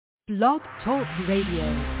Blog Talk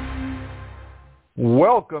Radio.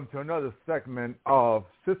 Welcome to another segment of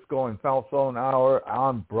Cisco and Falzone Hour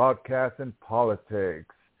on Broadcast and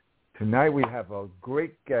Politics. Tonight we have a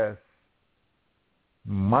great guest,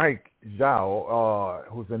 Mike Zhao,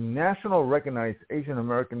 who's a national recognized Asian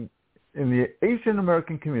American in the Asian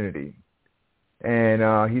American community.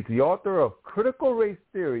 And he's the author of Critical Race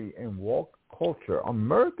Theory and Woke Culture,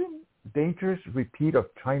 American Dangerous Repeat of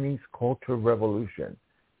Chinese Culture Revolution.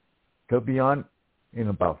 He'll be on in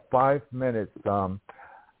about 5 minutes.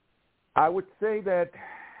 I would say that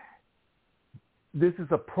this is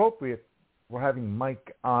appropriate for having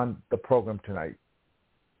Mike on the program tonight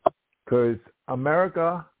because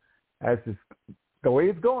America, as is the way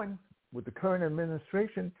it's going with the current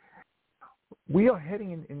administration, we are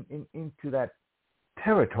heading into that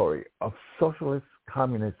territory of socialist,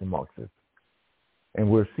 communist, and Marxist.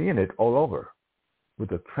 And we're seeing it all over with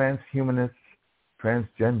the transhumanist,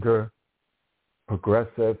 transgender,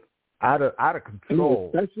 progressive, out of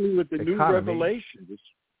control. Especially with the economy. New revelations.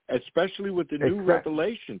 Especially with the new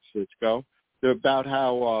revelations, Cisco, about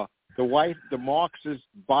how the Marxist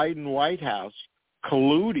Biden White House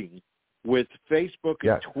colluding with Facebook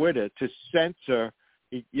and Twitter to censor,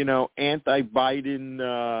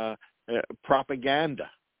 anti-Biden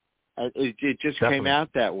propaganda. It just came out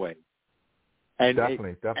that way. And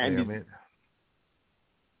definitely.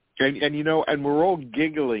 And we're all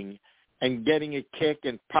giggling and getting a kick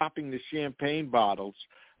and popping the champagne bottles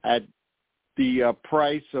at the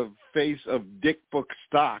price of Dick Book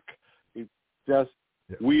stock. It's just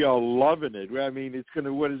we are loving it. I mean,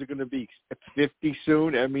 what is it going to be? 50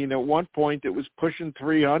 soon? I mean, at one point it was pushing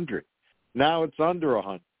 300. Now it's under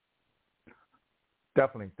 100.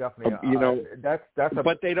 Definitely. That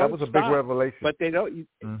was a big revelation. But they don't.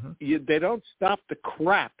 They don't stop the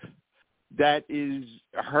crap that is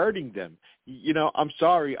hurting them. I'm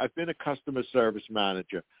sorry. I've been a customer service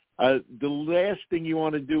manager. The last thing you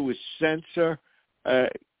want to do is censor,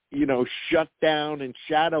 shut down and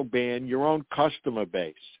shadow ban your own customer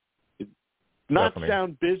base. Not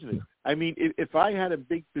sound business. I mean, if I had a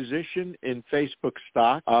big position in Facebook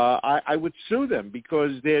stock, I would sue them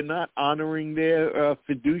because they're not honoring their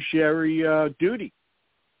fiduciary duty.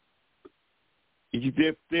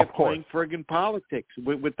 They're playing friggin' politics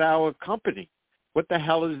with our company. What the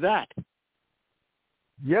hell is that?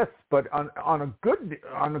 Yes, but on a good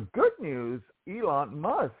news, Elon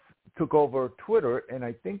Musk took over Twitter, and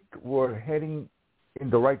I think we're heading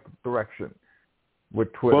in the right direction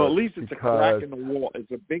with Twitter. Well, at least it's a crack in the wall.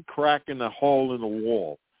 It's a big crack in the hole in the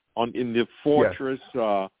wall in the fortress.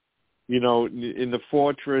 In the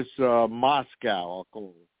fortress Moscow. I'll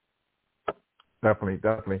call it.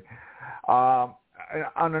 Definitely. On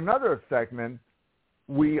another segment,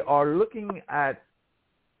 we are looking at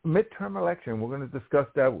midterm election. We're going to discuss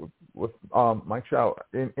that with Mike Zhao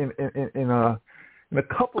in a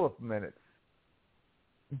couple of minutes.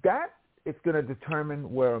 That is going to determine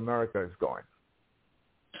where America is going.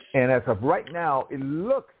 And as of right now, it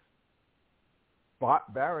looks,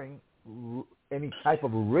 barring any type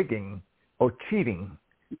of rigging or cheating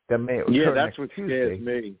that may occur next Tuesday. Scares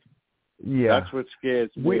me. Yeah, that's what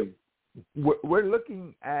scares me. We're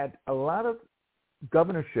looking at a lot of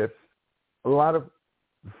governorships, a lot of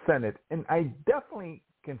Senate, and I definitely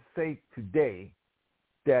can say today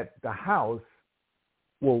that the House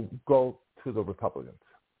will go to the Republicans.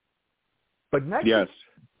 But not just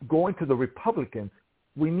going to the Republicans,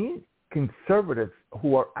 we need conservatives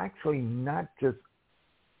who are actually not just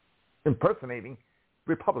impersonating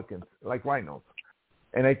Republicans like rhinos.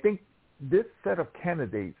 And I think this set of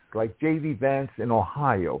candidates like J.D. Vance in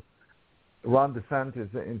Ohio, Ron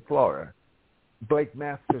DeSantis in Florida, Blake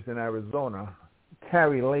Masters in Arizona,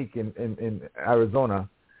 Carrie Lake in Arizona,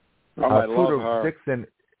 Tudor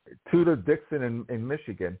Dixon in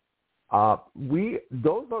Michigan.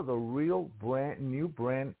 Those are the real new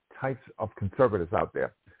brand types of conservatives out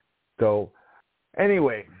there. So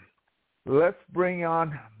anyway, let's bring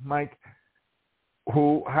on Mike,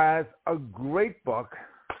 who has a great book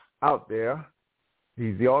out there.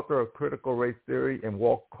 He's the author of Critical Race Theory and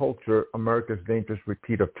Woke Culture, America's Dangerous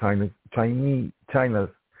Repeat of China's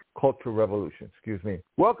Culture Revolution. Excuse me.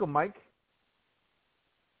 Welcome, Mike.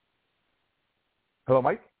 Hello,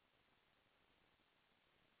 Mike.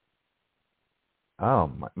 Oh,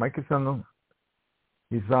 Mike is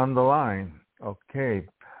he's on the line. Okay.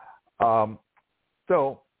 So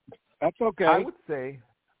that's okay. I would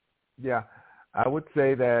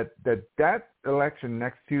say that election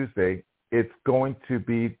next Tuesday, it's going to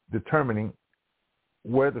be determining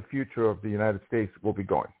where the future of the United States will be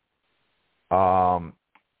going.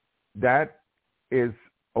 That is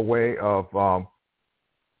a way of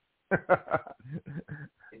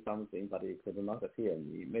Something, but you could not hear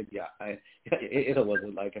me. Maybe it was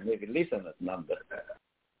like maybe listener's number.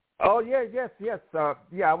 Oh yeah, yes. I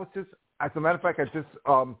was just, as a matter of fact, I just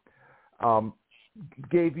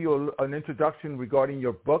gave you an introduction regarding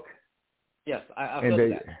your book. Yes, I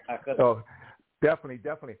heard that. So definitely.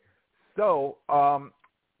 So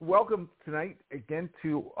welcome tonight again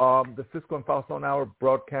to the Cisco and Falcone Hour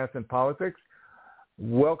broadcast in politics.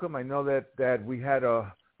 Welcome. I know that we had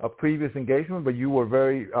a previous engagement, but you were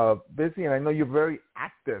very busy, and I know you're very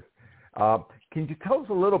active. Can you tell us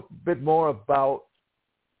a little bit more about,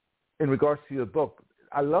 in regards to your book?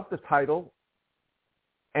 I love the title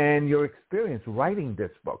and your experience writing this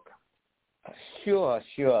book. Sure.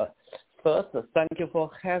 First, thank you for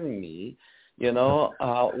having me.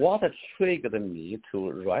 What triggered me to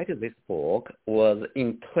write this book was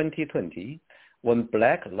in 2020 when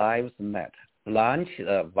Black Lives Matter launched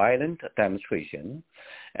a violent demonstration,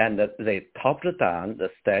 and they toppled down the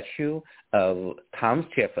statue of Thomas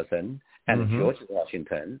Jefferson and George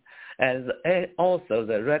Washington, and also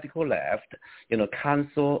the radical left,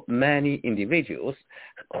 cancel many individuals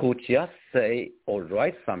who just say or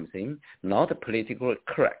write something not politically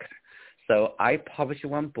correct. So I published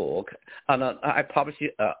one book, I published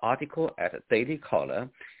an article at Daily Caller,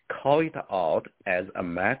 call it out as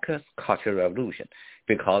America's Cultural Revolution,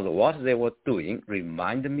 because what they were doing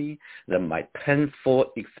reminded me of my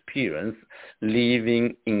painful experience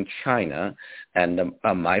living in China, and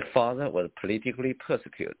my father was politically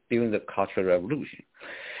persecuted during the Cultural Revolution.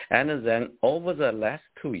 And then over the last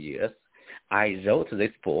 2 years, I wrote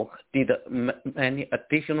this book, did many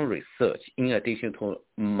additional research in addition to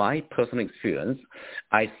my personal experience.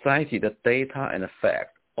 I cited data and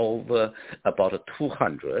facts over about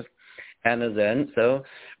 200. And then, so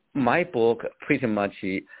my book pretty much,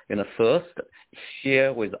 first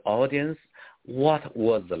share with the audience what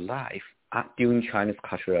was the life during Chinese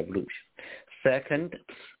Cultural Revolution. Second,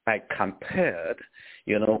 I compared,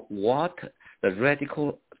 what the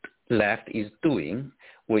radical left is doing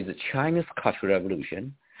with the Chinese Cultural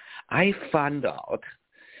Revolution. I found out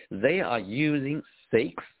they are using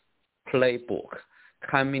 6 playbook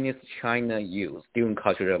Communist China used during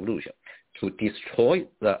Cultural Revolution to destroy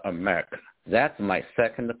the America. That's my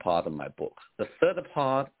second part of my book. The third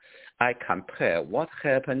part, I compare what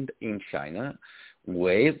happened in China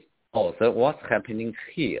with also what's happening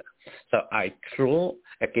here. So I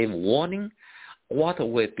gave warning what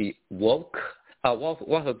will be what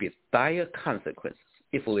will be dire consequences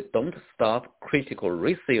if we don't stop critical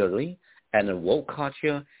race theory and woke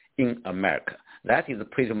culture in America. That is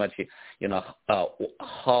pretty much, how,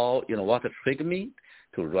 what triggered me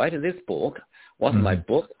to write this book, what my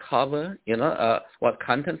book cover, what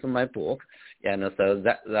contents of my book, and so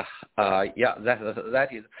that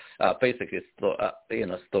is basically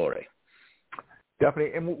story.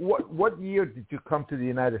 Definitely. And what year did you come to the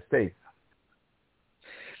United States?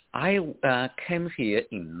 I came here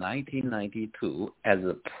in 1992 as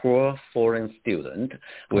a poor foreign student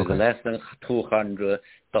with less than $200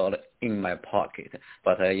 in my pocket.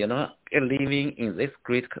 But, living in this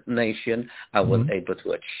great nation, I was able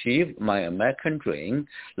to achieve my American dream,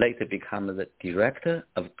 later become the director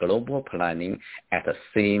of global planning at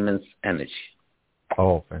Siemens Energy.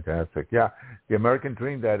 Oh, fantastic. Yeah, the American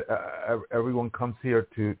dream that everyone comes here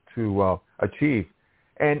to achieve.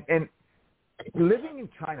 And living in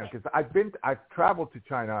China, because I've traveled to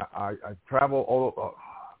China. I travel all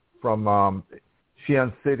from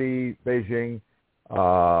Xi'an City, Beijing,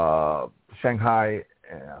 Shanghai,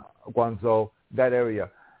 Guangzhou, that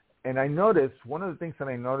area. And I noticed, one of the things that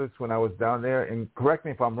I noticed when I was down there, and correct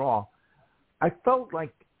me if I'm wrong, I felt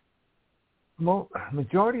like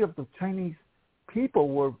majority of the Chinese people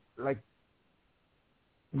were like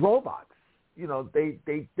robots.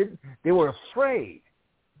 They were afraid.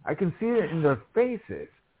 I can see it in their faces.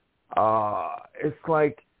 It's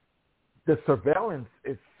like the surveillance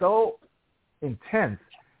is so intense.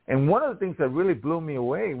 And one of the things that really blew me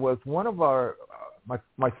away was one of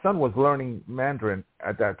my son was learning Mandarin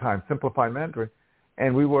at that time, simplified Mandarin,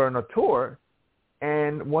 and we were on a tour,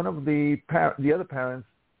 and one of the other parents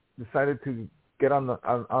decided to get on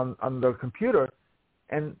the computer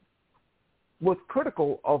and was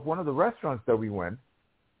critical of one of the restaurants that we went.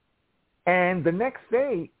 And the next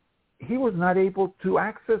day, he was not able to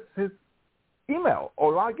access his email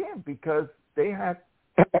or log in because they had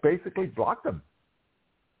basically blocked him.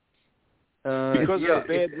 Because of a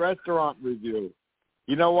bad restaurant review.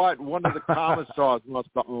 You know what? One of the commissars must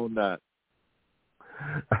have owned that.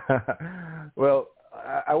 Well,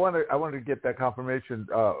 I wanted to get that confirmation,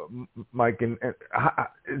 Mike. And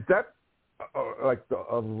is that like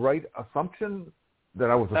a right assumption that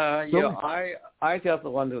I was assuming. I just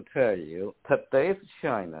want to tell you, today's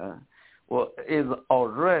China is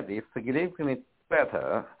already significantly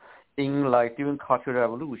better in during Cultural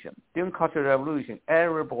Revolution. During Cultural Revolution,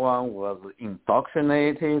 everyone was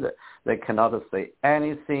indoctrinated. They cannot say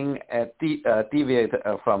anything deviate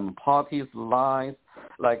from parties' lines,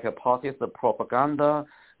 parties' propaganda.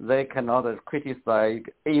 They cannot criticize,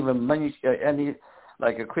 even mention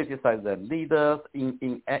criticize the leaders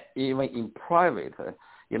even in private.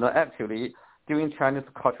 Actually, during Chinese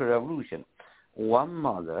Cultural Revolution, one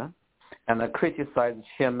mother criticized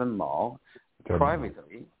Chairman Mao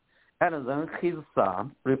privately, and then his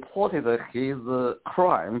son reported his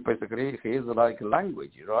crime, basically his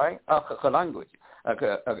language, right? Her language,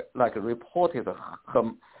 reported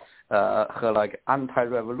her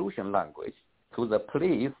anti-revolution language to the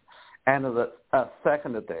police, and the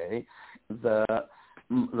second day, the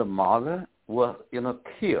mother was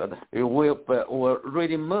killed, were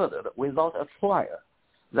really murdered without a trial.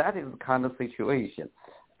 That is the kind of situation.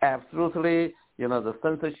 Absolutely, the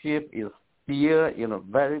censorship is still,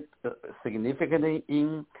 very significantly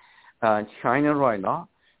in China right now.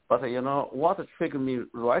 But, what triggered me to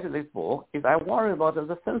write this book is I worry about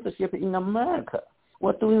the censorship in America.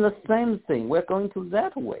 We're doing the same thing. We're going to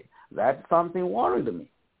that way. That's something worried me.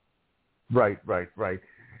 Right.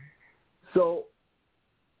 So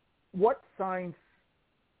what science,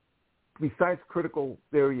 besides critical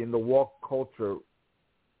theory and the woke culture,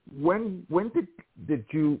 when did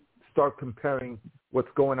you start comparing what's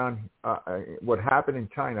going on, what happened in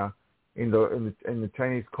China in the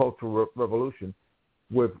Chinese Cultural Revolution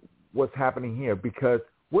with what's happening here? Because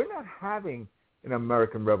we're not having an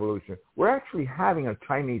American revolution. We're actually having a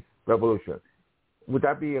Chinese revolution. Would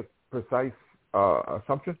that be a precise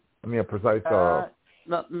assumption? I mean, a precise...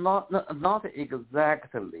 Not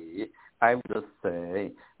exactly, I would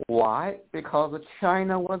say. Why? Because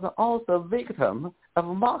China was also a victim of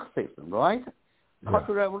Marxism, right? Yeah.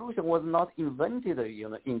 Cultural Revolution was not invented,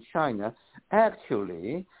 in China.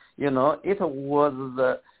 Actually, it was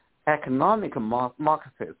the economic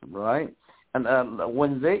Marxism, right? And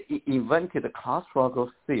when they invented the class struggle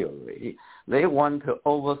theory, they want to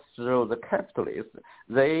overthrow the capitalists.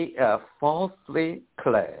 They falsely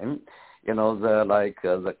claim,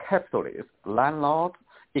 the capitalist landlord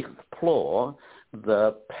explore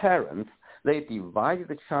the parents. They divide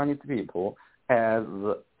the Chinese people as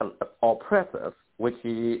oppressors, which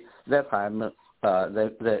that time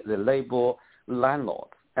they label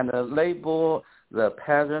landlords, and label the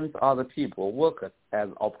peasants, other people, workers as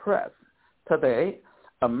oppressed. Today,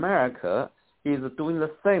 America is doing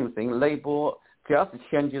the same thing, label, just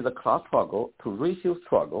changes the class struggle to racial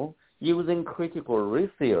struggle, using critical race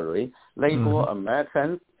theory, label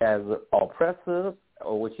Americans as oppressors,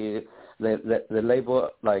 which is they label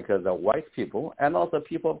the white people, and also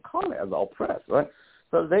people of color as oppressed, right?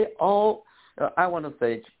 So they all, I want to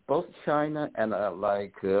say, both China and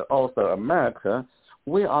also America,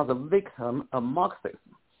 we are the victim of Marxism.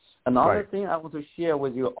 Another thing I want to share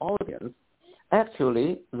with your audience,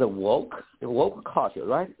 actually, the woke culture,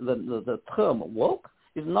 right? The term woke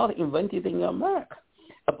is not invented in America.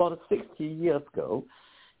 About 60 years ago,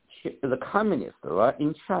 the communists, right,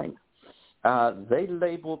 in China, they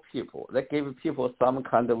label people, they give people some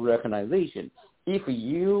kind of recognition. If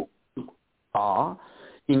you are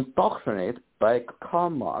indoctrinated by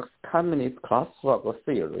Karl Marx communist class struggle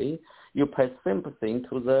theory, you pay sympathy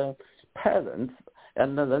to the peasants,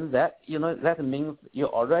 and then that that means you're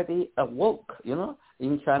already awoke.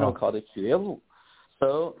 In China we call it 觉悟.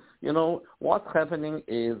 So what's happening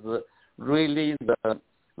is really the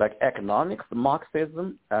economics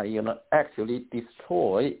Marxism actually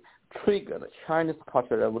triggered Chinese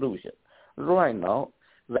Cultural Revolution. Right now,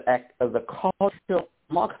 the cultural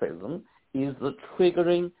Marxism is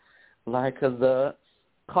triggering the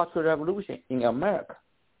Cultural Revolution in America.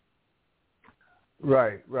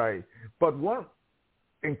 Right. But one,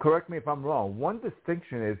 and correct me if I'm wrong, one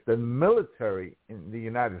distinction is the military in the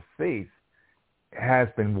United States has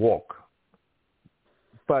been woke.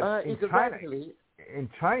 But exactly. in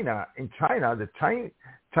China, the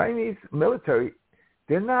Chinese military,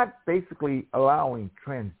 they're not basically allowing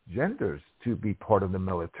transgenders to be part of the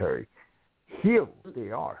military. Here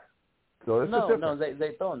they are. So no,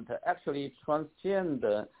 they don't. Actually,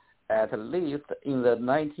 transgender, at least in the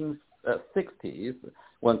 1960s,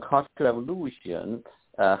 when Cultural Revolution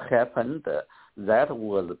happened, that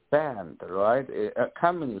was banned, right?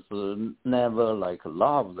 Communists never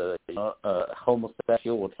loved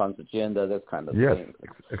homosexual or transgender, that kind of thing. Yes,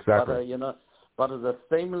 exactly. But the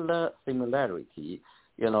similarity,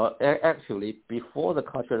 actually before the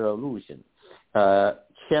Cultural Revolution,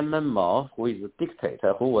 Chairman Mao, who was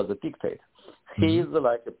a dictator, he's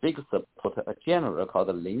like a big supporter, a general called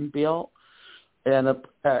Lin Biao, and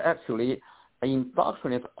actually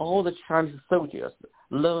indoctrinated all the Chinese soldiers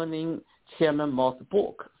learning Chairman Mao's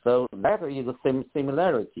book. So that is the same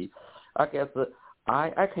similarity. I guess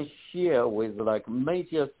I can share with like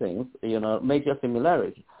major things, major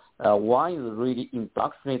similarity. One is really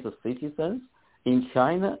indoctrinate the citizens. In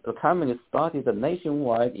China, the communists started a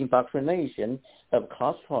nationwide indoctrination of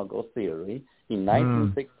class struggle theory in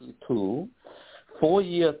 1962. 4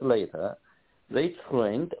 years later, they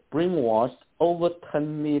trained, brainwashed over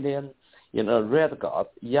 10 million Red Guards,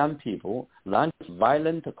 young people, launched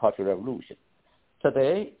violent cultural revolution.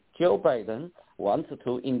 Today, Joe Biden wants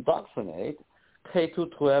to indoctrinate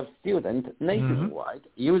K-12 students nationwide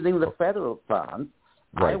using the federal funds.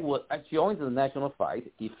 Right. I joined the national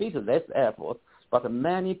fight, defeated this effort, but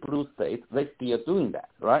many blue states, they still doing that,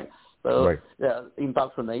 right? So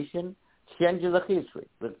indoctrination changes the history.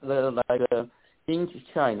 In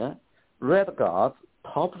China, Red Guards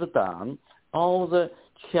topped down all the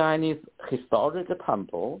Chinese historic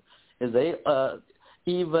temple. They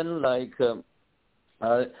even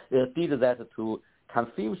did that to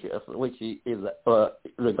Confucius, which is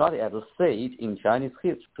regarded as a sage in Chinese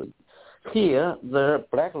history. Here, the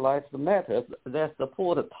Black Lives Matter, they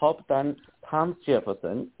support top-down Thomas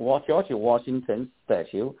Jefferson, George Washington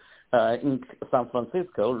statue in San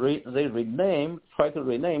Francisco. They try to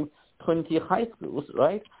rename 20 high schools,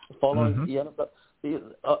 right? Following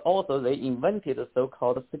also, they invented the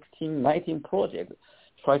so-called 1619 project,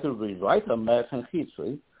 try to rewrite American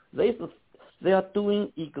history. They are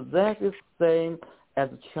doing exactly the same as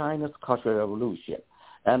China's Cultural Revolution.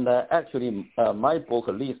 And actually, my book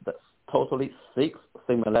lists totally 6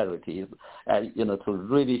 similarities, to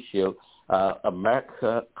really show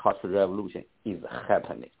American Cultural Revolution is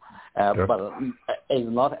happening. But it's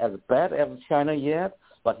not as bad as China yet,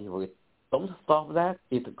 but if we don't stop that,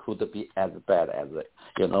 it could be as bad as,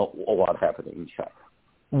 what happened in China.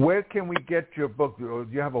 Where can we get your book? Do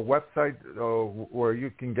you have a website where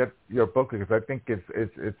you can get your book? Because I think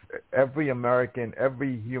it's every American,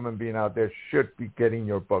 every human being out there should be getting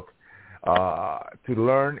your book to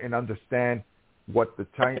learn and understand what the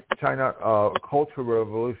China Cultural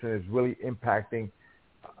Revolution is really impacting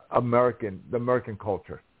the American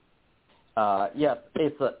culture. Yes,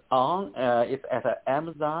 it's at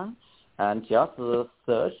Amazon, and just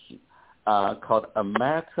search called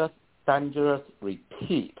America's Dangerous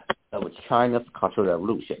Repeat of China's Cultural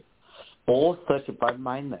Revolution, or search by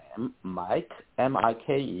my name, Mike,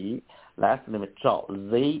 M-I-K-E, last name Zhao,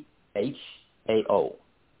 Z-H-A-O.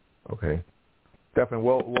 Okay, definitely.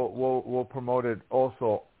 We'll promote it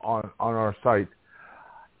also on our site.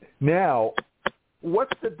 Now,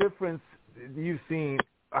 what's the difference you've seen?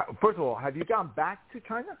 First of all, have you gone back to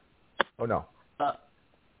China, or no?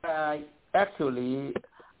 Actually,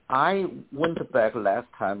 I went back last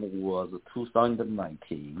time was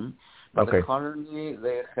 2019, but currently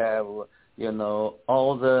they have,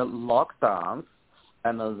 all the lockdowns,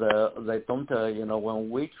 and they don't, when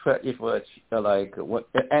we when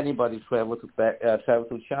anybody travel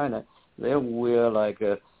to China, they will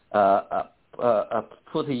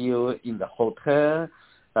put you in the hotel,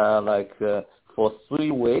 for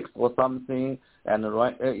 3 weeks or something, and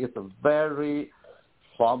it's very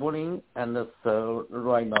troubling, and so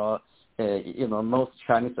right now, most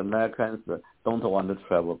Chinese Americans don't want to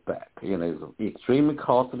travel back. It's extremely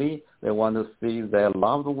costly. They want to see their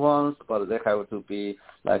loved ones, but they have to be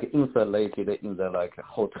insulated in the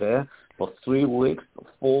hotel for 3 weeks,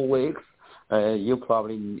 4 weeks. You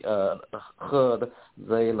probably heard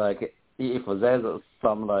they if there's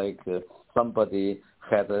somebody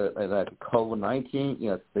had COVID-19 in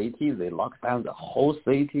a city, they lock down the whole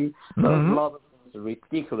city. A lot of things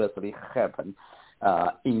ridiculously happening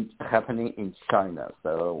in China.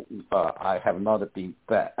 So I have not been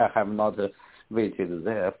back. I have not visited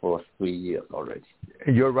there for 3 years already.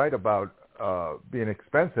 You're right about being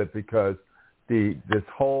expensive, because this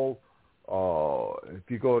whole if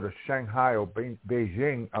you go to Shanghai or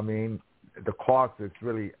Beijing, I mean, the cost is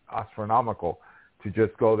really astronomical to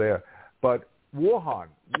just go there. But Wuhan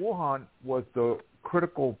was the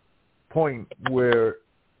critical point where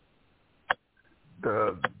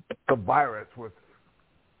the virus was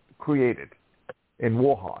created in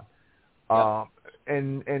Wuhan,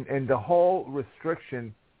 and the whole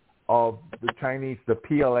restriction of the Chinese, the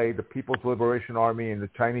PLA, the People's Liberation Army, and the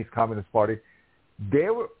Chinese Communist Party, they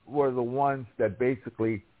were the ones that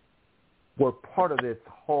basically were part of this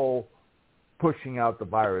whole pushing out the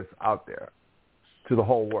virus out there to the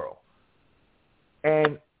whole world.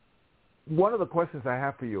 And one of the questions I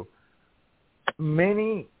have for you,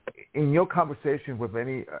 many in your conversation with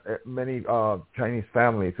many Chinese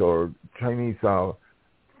families or Chinese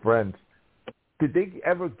friends, did they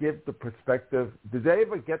ever give the perspective? Did they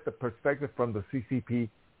ever get the perspective from the CCP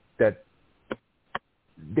that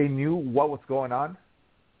they knew what was going on?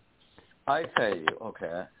 I tell you,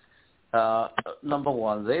 okay. Number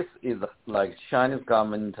one, this is like Chinese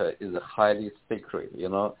government is highly secret.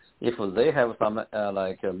 If they have some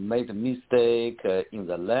made a mistake in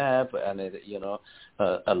the lab and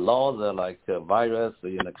allow the virus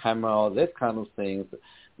camera, this kind of things,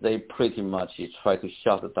 they pretty much try to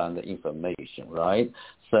shut down the information, right?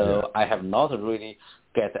 So I have not really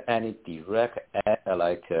get any direct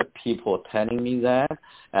people telling me that,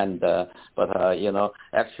 and but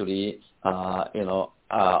actually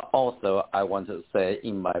also I want to say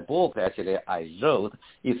in my book actually I wrote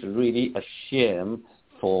it's really a shame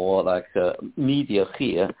for media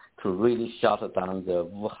here to really shut down the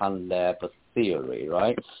Wuhan lab theory,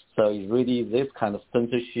 right? So it's really this kind of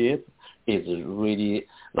censorship is really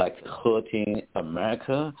hurting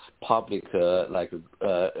America, public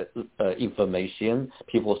information,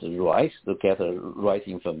 people's rights to get the right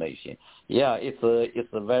information. Yeah, it's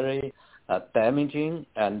a very damaging,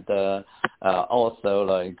 and also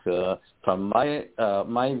from my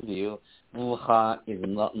view, Wuhan is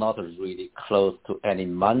not really close to any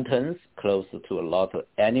mountains, close to a lot of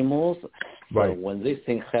animals. Right. So when this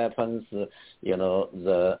thing happens, the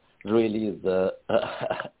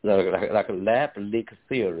lab leak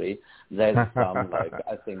theory, there's some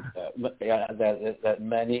I think that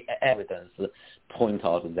many evidence point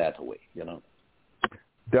out that way.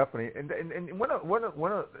 Definitely, and one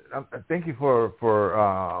of thank you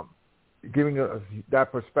for giving us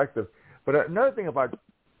that perspective. But another thing about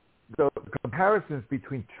the comparisons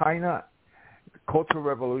between China, Cultural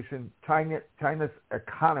Revolution, China's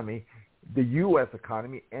economy, the U.S.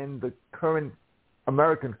 economy, and the current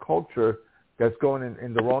American culture that's going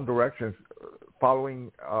in the wrong directions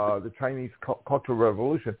following the Chinese Cultural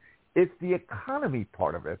Revolution. It's the economy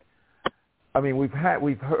part of it. I mean, we've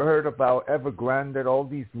heard about Evergrande, all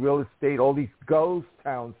these real estate, all these ghost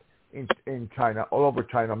towns in China, all over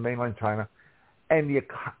China, mainland China, and the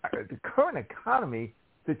current economy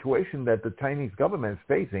situation that the Chinese government is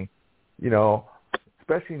facing,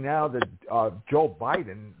 especially now that Joe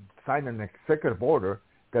Biden signed an executive order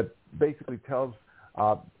that basically tells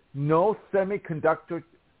no semiconductor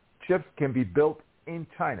chips can be built in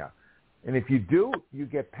China, and if you do, you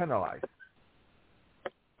get penalized.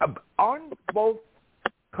 Aren't both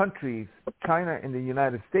countries, China and the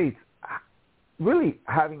United States, really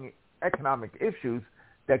having economic issues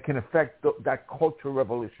that can affect that cultural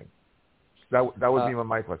revolution? That would be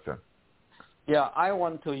my question. Yeah, I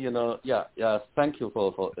want to, thank you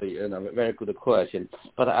for very good question.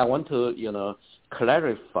 But I want to,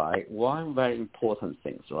 clarify one very important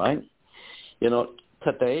thing, right?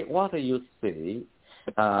 Today, what you see,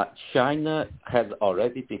 China has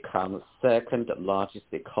already become second largest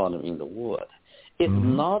economy in the world. It's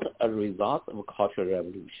not a result of cultural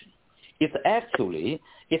revolution. It's actually,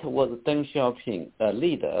 it was Deng Xiaoping, the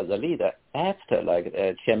leader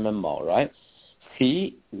after Chairman Mao, right?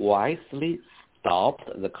 He wisely stopped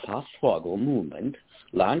the class struggle movement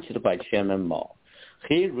launched by Chairman Mao.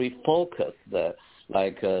 He refocused the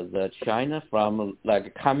China from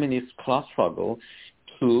communist class struggle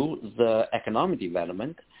to the economic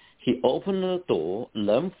development. He opened the door,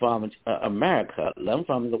 learn from America, learn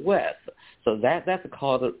from the West. So that's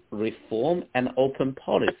called reform and open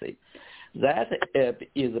policy. That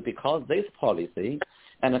is because this policy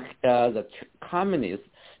and the communists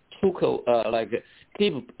took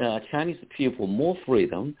give Chinese people more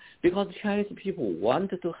freedom because Chinese people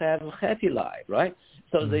wanted to have a happy life, right?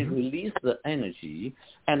 So they release the energy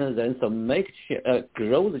and then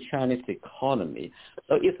grow the Chinese economy.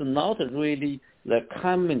 So it's not really the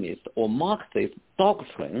communist or Marxist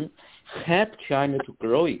doctrine help China to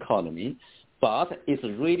grow economy, but it's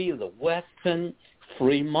really the Western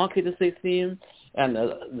free market system, and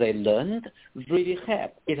they learned really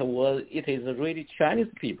help. It is really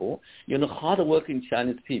Chinese people, hardworking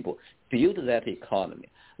Chinese people build that economy.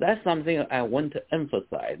 That's something I want to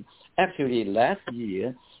emphasize. Actually, last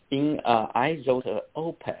year, I wrote an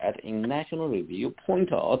op-ed in National Review,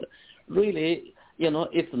 point out really,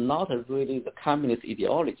 it's not really the communist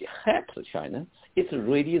ideology helps China. It's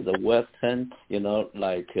really the Western,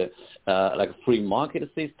 free market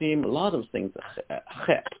system. A lot of things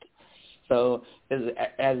helped. So as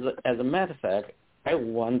a matter of fact, I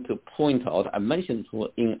want to point out, I mentioned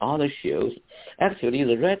in other shows, actually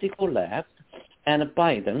the radical left and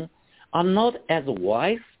Biden are not as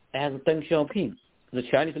wise as Deng Xiaoping, the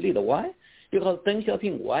Chinese leader. Why? because Deng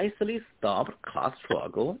Xiaoping wisely stopped class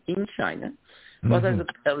struggle in China. But as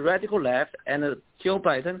a radical left and Joe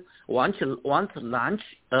Biden wants to launch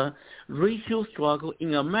a racial struggle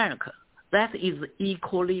in America. That is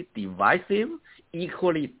equally divisive,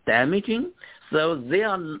 equally damaging. So they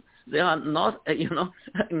are not,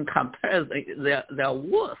 in comparison, they are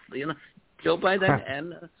worse. Joe Biden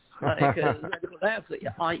and radical left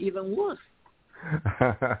are even worse.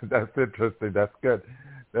 That's interesting. That's good.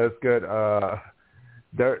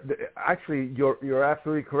 They're actually, you're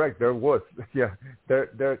absolutely correct. They're worse. Yeah,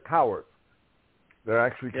 they're cowards. They're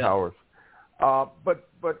actually cowards. But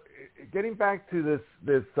getting back to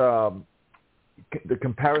this the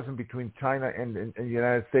comparison between China and the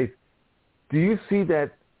United States, do you see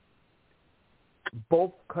that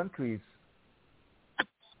both countries,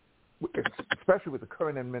 especially with the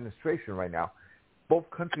current administration right now, both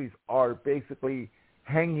countries are basically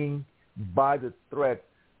hanging by the thread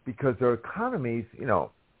because their economies,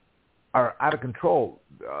 are out of control.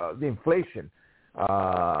 The inflation,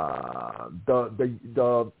 the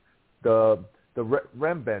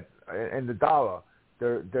renminbi and the dollar,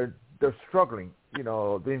 they're struggling.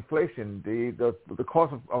 The inflation, the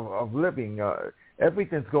cost of living,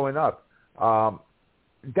 everything's going up.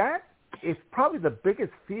 That is probably the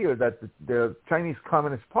biggest fear that the Chinese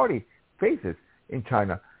Communist Party faces in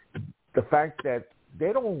China. The fact that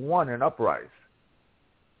they don't want an uprising.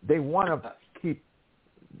 They want to keep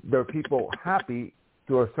their people happy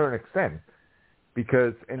to a certain extent,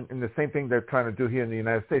 because and the same thing they're trying to do here in the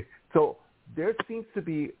United States. So there seems to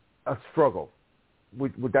be a struggle.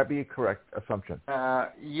 Would that be a correct assumption?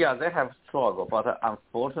 Yeah, they have struggle, but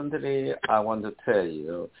unfortunately, I want to tell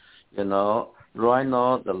you, right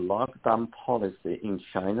now the lockdown policy in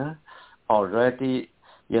China already,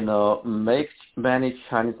 makes many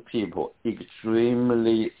Chinese people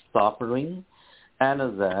extremely suffering, and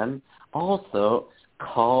then also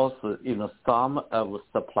cause, some of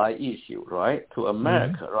supply issue, right, to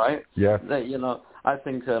America, right? Yeah. I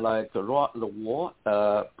think the war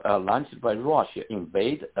launched by Russia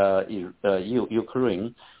invade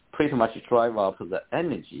Ukraine pretty much drive up the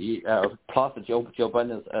energy, plus Joe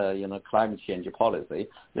Biden's climate change policy.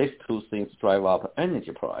 These two things drive up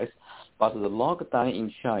energy price. But the lockdown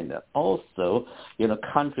in China also,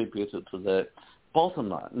 contributed to the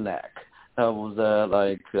bottleneck of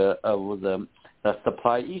the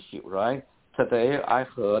supply issue, right? Today I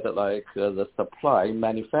heard the supply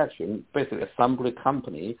manufacturing, basically assembly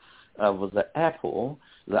company with the Apple,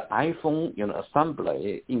 the iPhone,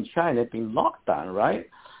 assembly in China being locked down, right?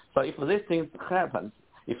 So if these things happen,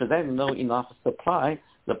 if there's no enough supply,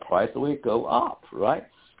 the price will go up, right?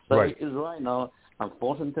 So right now,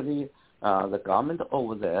 unfortunately, the government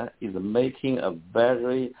over there is making a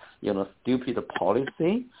very, stupid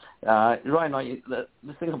policy. Right now,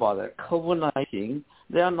 think about it. COVID-19,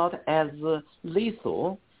 they are not as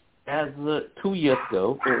lethal as 2 years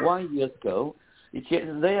ago or 1 year ago.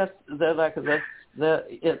 They're like the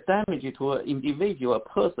damage to an individual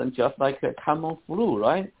person, just like a common flu,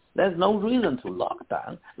 right? There's no reason to lock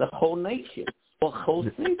down the whole nation or whole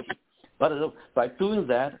city. But by doing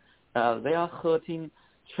that, they are hurting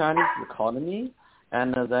Chinese economy,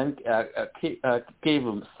 and then gave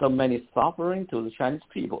so many suffering to the Chinese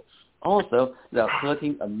people. Also, they are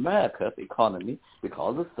hurting America's economy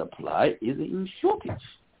because the supply is in shortage.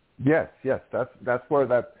 Yes, that's where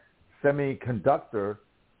that semiconductor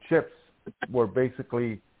chips were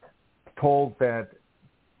basically told that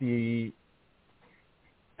Joe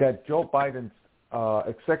Biden's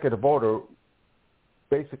executive order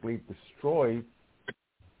basically destroyed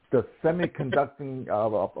the semiconducting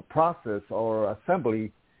process or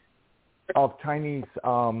assembly of Chinese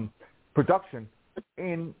production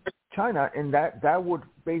in China, and that would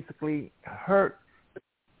basically hurt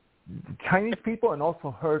Chinese people and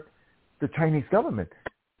also hurt the Chinese government.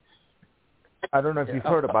 I don't know if you've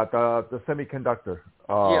heard about the semiconductor.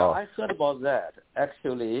 Yeah, I heard about that.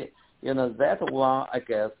 Actually, that one, I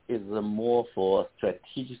guess, is more for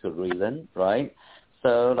strategic reason, right?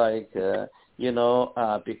 So,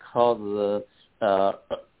 because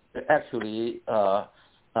actually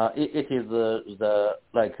it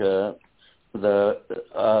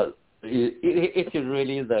is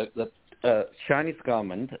really the Chinese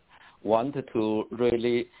government wanted to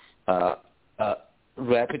really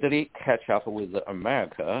rapidly catch up with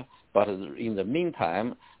America, but in the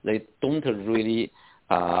meantime, they don't really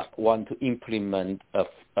want to implement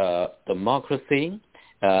democracy.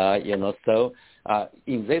 So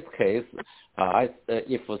in this case, the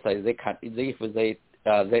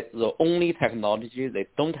only technology they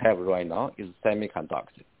don't have right now is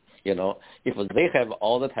semiconductor. if they have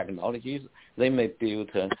all the technologies, they may build,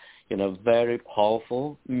 very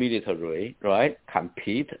powerful military, right,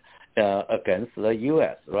 compete against the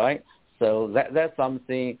U.S., right? So that's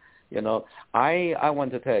something, I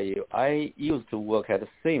want to tell you, I used to work at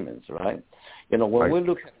Siemens, right? When we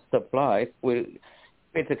look at supplies, we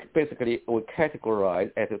basically we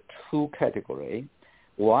categorize at two categories.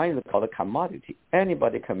 One is called commodity.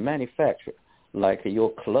 Anybody can manufacture, like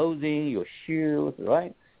your clothing, your shoes,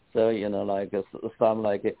 right? So, like some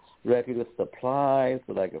like regular supplies,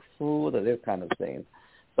 like food, this kind of things.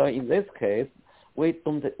 So in this case, we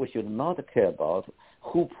should not care about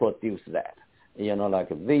who produced that. Like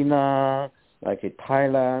Vietnam, like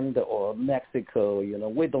Thailand or Mexico,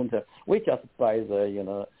 we just buy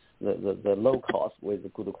the low cost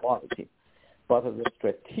with good quality. But the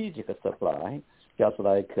strategic supply, just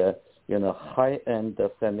like, high-end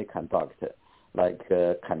semiconductor, like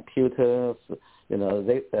computers,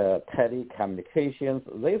 telecommunications,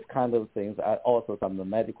 these kind of things are also some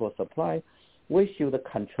medical supply. We should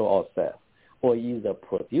control ourselves, or either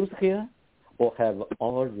produce here or have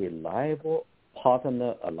all reliable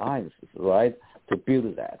partner alliances, right, to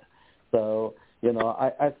build that. So,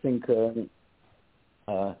 I think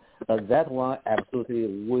that one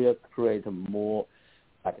absolutely will create more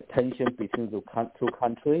tension between the two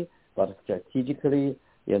countries, but strategically,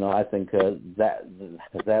 I think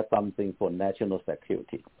that's something for national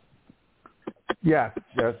security. Yes,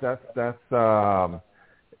 that's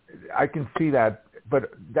I can see that,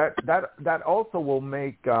 but that also will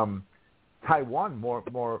make Taiwan more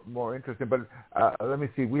interesting. But let me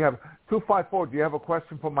see. We have 254. Do you have a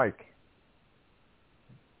question for Mike?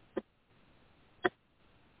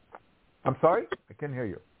 I'm sorry, I can't hear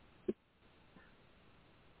you.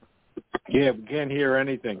 Yeah, we can't hear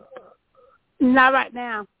anything. Not right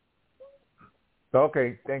now.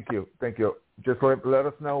 Okay, thank you. Just let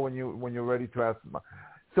us know when you're ready to ask.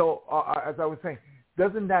 So as I was saying,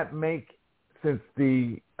 doesn't that make, since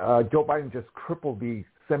the Joe Biden just crippled the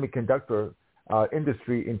semiconductor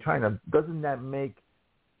industry in China, doesn't that make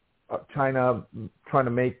China trying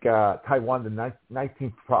to make Taiwan the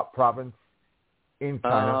 19th province in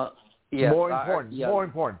China more important? More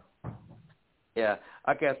important. Yeah,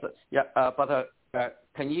 I guess. Yeah, but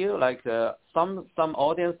can you some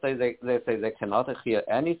audience say they say they cannot hear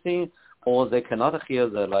anything, or they cannot hear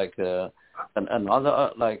the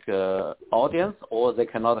another audience, or they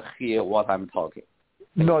cannot hear what I'm talking.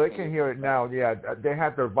 No, they can hear it now. Yeah, they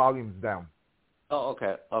have their volumes down. Oh,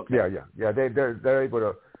 okay. Yeah. They're able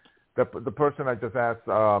to. The person I just asked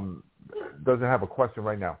doesn't have a question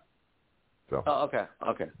right now. So. Oh,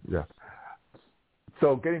 okay. Yeah.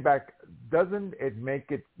 So getting back, doesn't it make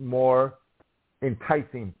it more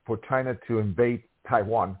enticing for China to invade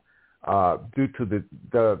Taiwan due to the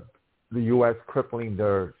U.S. crippling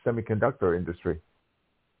their semiconductor industry?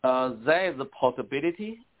 There is a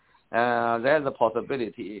possibility. There's a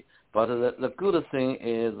possibility, but the good thing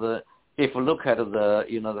is if you look at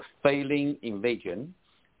the failing invasion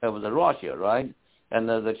of the Russia, right? And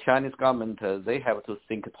the Chinese government, they have to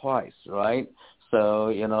think twice, right? So,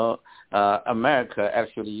 America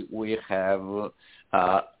actually, we have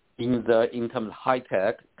in terms of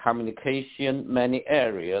high-tech communication, many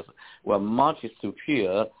areas were much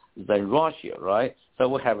superior than Russia, right? So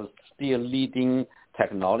we have still leading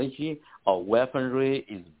technology. Our weaponry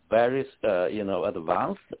is very,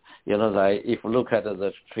 advanced. Like if you look at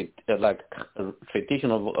the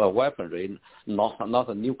traditional weaponry,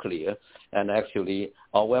 not nuclear, and actually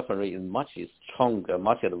our weaponry is much stronger,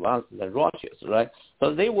 much advanced than Russia's, right?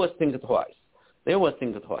 So they will think twice.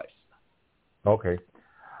 Okay.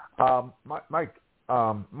 Mike,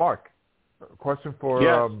 Mark, question for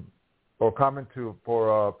or comment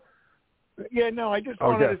for. I just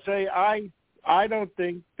wanted to say I don't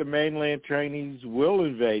think the mainland Chinese will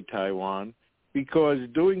invade Taiwan, because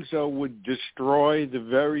doing so would destroy the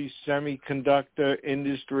very semiconductor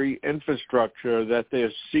industry infrastructure that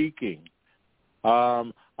they're seeking.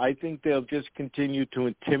 I think they'll just continue to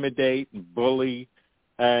intimidate and bully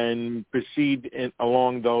and proceed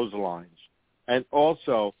along those lines. And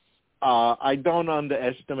also, I don't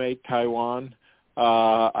underestimate Taiwan.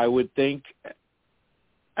 I would think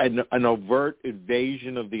an overt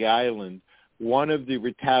invasion of the island, one of the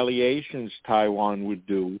retaliations Taiwan would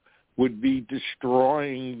do would be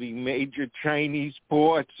destroying the major Chinese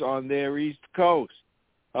ports on their east coast.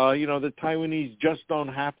 The Taiwanese just don't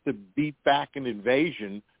have to beat back an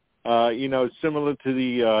invasion, similar to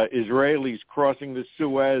the Israelis crossing the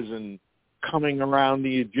Suez and coming around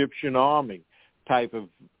the Egyptian army type of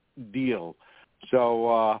deal.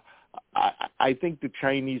 So I think the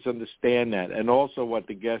Chinese understand that. And also what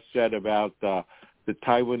the guest said about the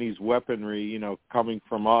Taiwanese weaponry, coming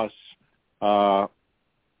from us,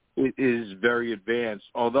 it is very advanced,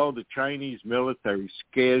 although the Chinese military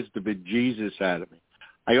scares the bejesus out of me.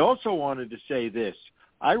 I also wanted to say this.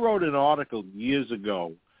 I wrote an article years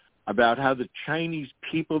ago about how the Chinese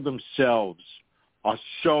people themselves are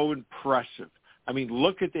so impressive. I mean,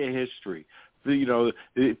 look at their history.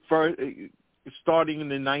 Starting in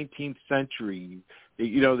the 19th century,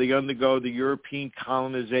 they undergo the European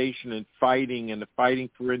colonization and the fighting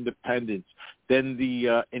for independence, then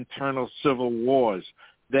the internal civil wars,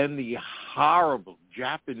 then the horrible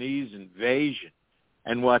Japanese invasion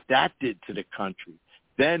and what that did to the country.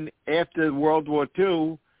 Then after World War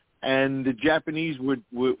II, and the Japanese were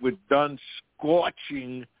done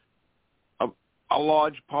scorching a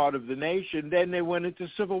large part of the nation, then they went into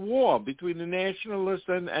civil war between the nationalists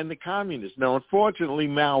and the communists. Now, unfortunately,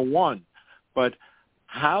 Mao won, but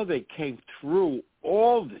how they came through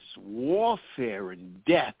all this warfare and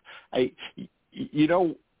death,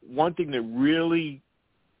 one thing that really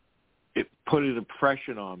put an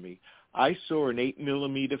impression on me, I saw an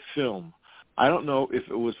 8mm film. I don't know if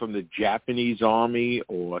it was from the Japanese army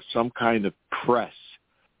or some kind of press,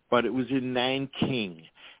 but it was in Nanking.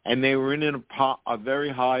 And they were in a very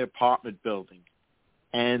high apartment building.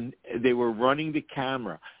 And they were running the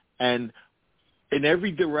camera. And in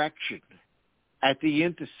every direction, at the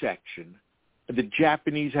intersection, the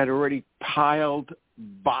Japanese had already piled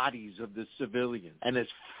bodies of the civilians. And as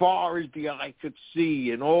far as the eye could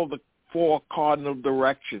see in all the 4 cardinal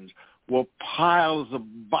directions were piles of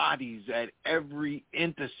bodies at every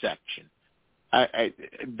intersection.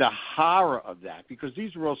 The horror of that, because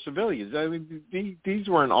these were all civilians. I mean, these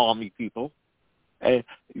weren't army people. The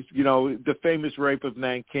famous rape of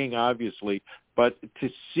Nanking, obviously. But to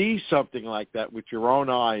see something like that with your own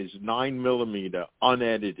eyes, 9mm,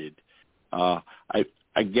 unedited,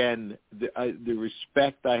 again, the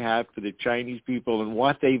respect I have for the Chinese people and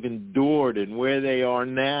what they've endured and where they are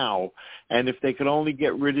now, and if they could only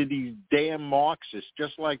get rid of these damn Marxists,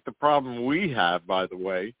 just like the problem we have, by the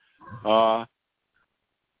way,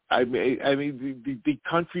 I mean, the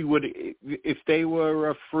country would, if they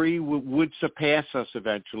were free, would surpass us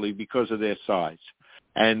eventually because of their size,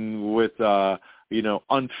 and with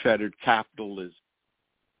unfettered capitalism.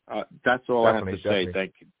 That's all I have to say.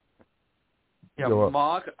 Thank you. Yeah,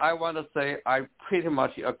 Mark, I want to say I pretty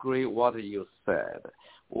much agree what you said.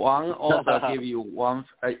 One also give you one,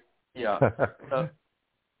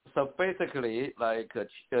 So basically, like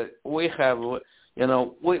we have,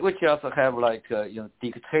 we just have like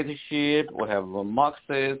dictatorship. We have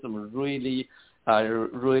Marxism really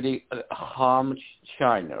harm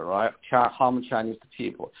China, right? Harm Chinese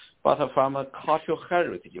people. But from a cultural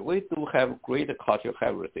heritage, we do have great cultural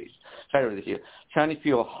heritage. Chinese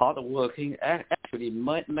people hardworking. Actually,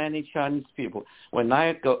 many Chinese people, when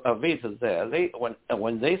I go visit there,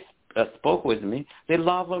 when they spoke with me, they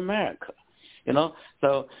love America.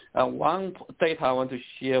 So one data I want to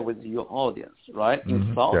share with your audience, right?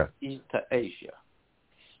 In Southeast Asia,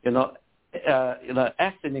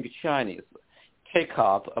 ethnic Chinese take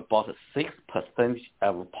up about 6%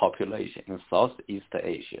 of population in Southeast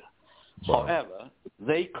Asia. Wow. However,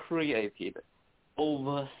 they created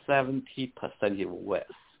over 70% of wealth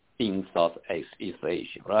in Southeast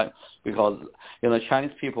Asia, right? Because,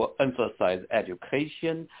 Chinese people emphasize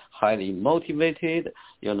education, highly motivated,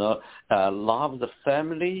 love the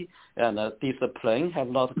family, and discipline, have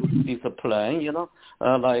a lot of discipline,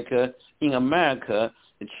 like in America,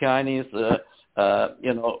 the Chinese,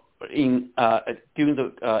 during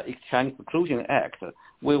the Chinese Exclusion Act,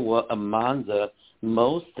 we were among the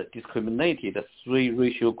most discriminated 3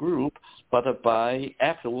 racial group, but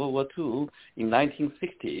after World War II, in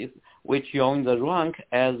 1960s, we joined the rank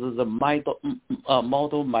as the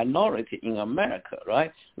model minority in America,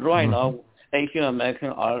 right? Right now, Asian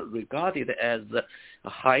Americans are regarded as the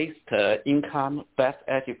highest income, best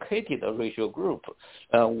educated racial group.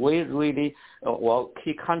 We really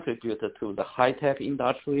key contributor to the high-tech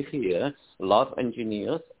industry here, a lot of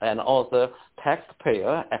engineers, and also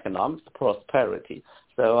taxpayer economic prosperity.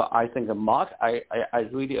 So I think, Mark, I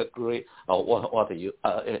really agree what you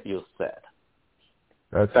said.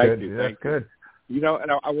 That's good. That's good.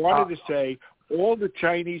 And I wanted to say, all the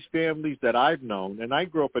Chinese families that I've known, and I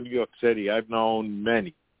grew up in New York City, I've known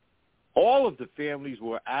many. All of the families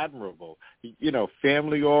were admirable,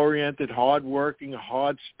 family-oriented, hard-working,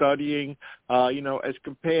 hard-studying, as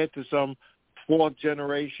compared to some 4th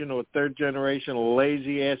generation or 3rd generation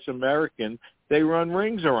lazy-ass American. They run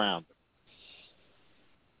rings around them.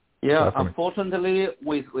 Yeah, definitely. Unfortunately,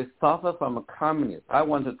 we suffer from communism. I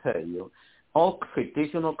want to tell you, all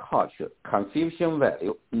traditional culture, Confucian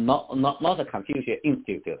value, not a Confucian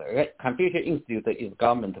Institute. Right? Confucian Institute is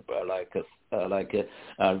government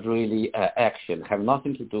really action, have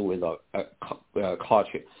nothing to do with our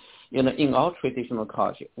culture. In our traditional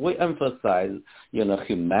culture, we emphasize,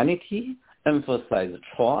 humanity, emphasize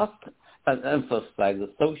trust, and emphasize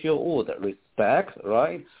social order, respect,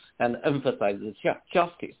 right, and emphasize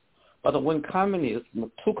justice. But when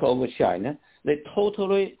communism took over China, they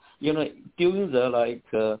totally, during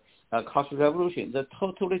the Cultural Revolution, they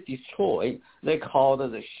totally destroyed. They called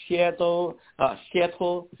the shadow,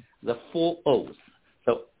 the four O's.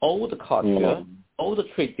 So old culture, old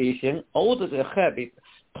tradition, old habits,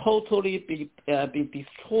 totally be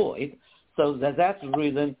destroyed. So that's the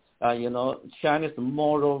reason, China's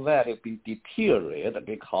moral value be deteriorated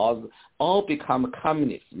because all become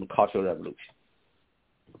communism, Cultural Revolution.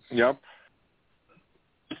 Yep.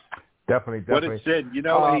 Definitely. What it said,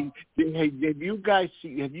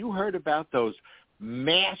 have you heard about those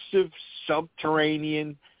massive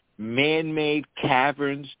subterranean man-made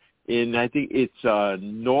caverns in, I think it's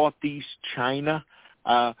northeast China?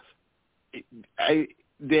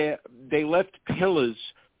 They left pillars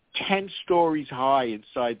 10 stories high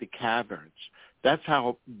inside the caverns. That's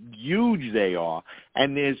how huge they are.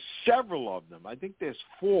 And there's several of them. I think there's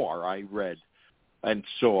 4 I read and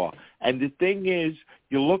saw. And the thing is,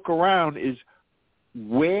 you look around, is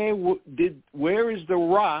where is the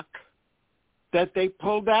rock that they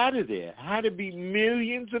pulled out of there? It had to be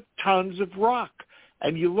millions of tons of rock.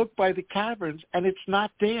 And you look by the caverns, and it's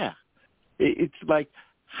not there. It's like,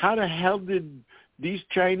 how the hell did these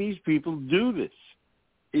Chinese people do this?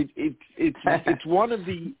 It's one of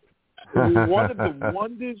the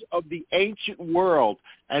wonders of the ancient world,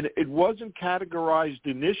 and it wasn't categorized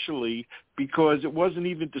initially because it wasn't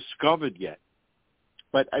even discovered yet.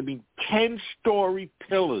 But 10-story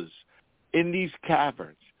pillars in these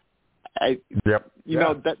caverns. That's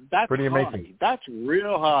Pretty high. Amazing. That's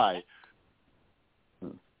real high.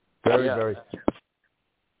 Very.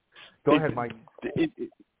 Go ahead, Mike.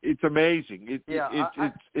 It's amazing.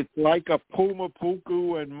 It's like a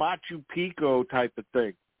Pumapunku and Machu Picchu type of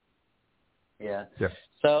thing. Yeah.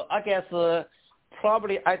 So I guess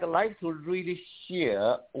probably I'd like to really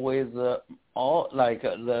share with all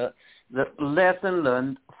the lesson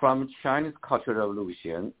learned from Chinese Cultural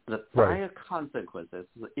Revolution, the dire consequences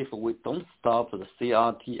if we don't stop the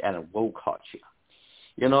CRT and woke culture.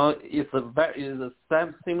 It's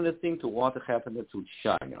a similar thing to what happened to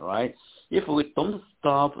China, right? If we don't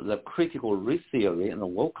stop the critical race theory and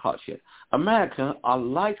woke culture, Americans are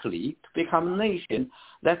likely to become a nation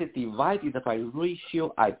that is divided by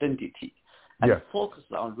racial identity and focus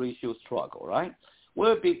on racial struggle, right?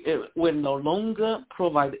 Will no longer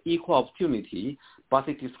provide equal opportunity, but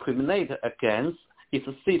it discriminate against its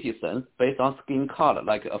citizens based on skin color,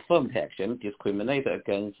 like affirmative action, discriminate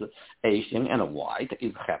against Asian and white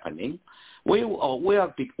is happening. We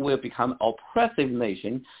will become oppressive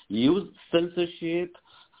nation, use censorship,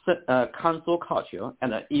 cancel culture,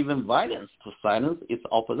 and even violence to silence its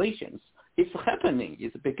oppositions. It's happening.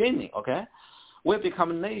 It's beginning, okay? We'll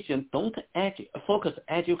become a nation, don't focus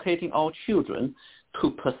educating our children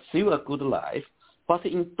to pursue a good life, but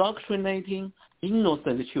indoctrinating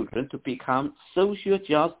innocent children to become social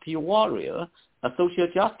justice warrior, to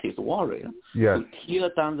tear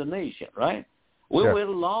down the nation, right? We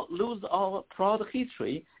will lose our proud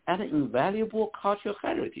history and invaluable cultural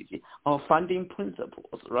heritage, our founding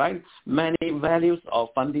principles, right? Many values our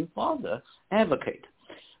founding fathers advocate.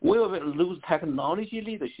 We will lose technology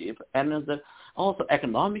leadership and also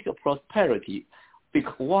economic prosperity.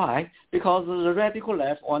 Why? Because the radical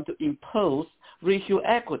left want to impose racial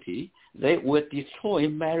equity. They will destroy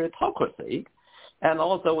meritocracy, and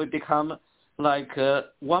also we become like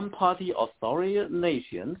one-party authoritarian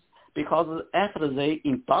nations, because after they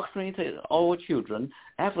indoctrinate our children,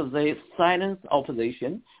 after they silence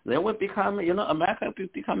opposition, they will become, America will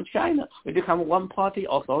become China. We become one-party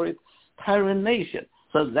authoritarian nation.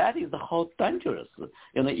 So that is how dangerous.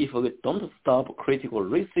 If we don't stop critical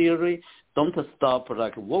race theory, don't stop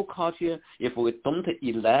woke culture, if we don't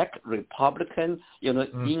elect Republican, in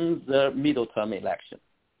the middle term election.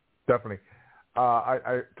 Definitely.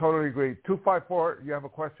 I totally agree. 254, you have a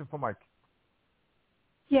question for Mike?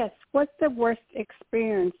 Yes. What's the worst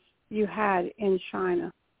experience you had in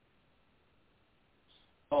China?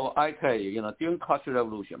 Oh, I tell you, during Cultural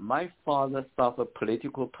Revolution, my father suffered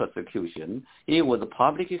political persecution. He was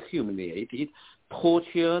publicly humiliated,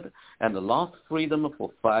 tortured, and lost freedom for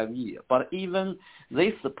 5 years. But even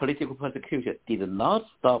this political persecution did not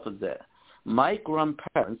stop there. My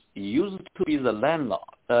grandparents used to be the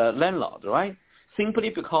landlord, right? simply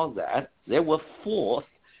because that they were forced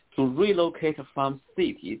to relocate from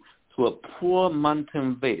city to a poor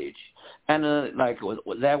mountain village. And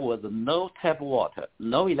there was no tap water,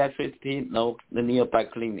 no electricity, no nearby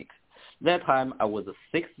clinic. That time I was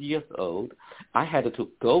 6 years old. I had to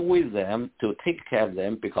go with them to take care of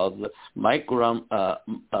them because my grandpa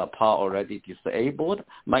already disabled.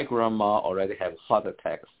 My grandma already had heart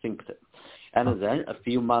attack symptoms. And then a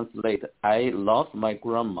few months later, I lost my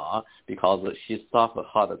grandma because she suffered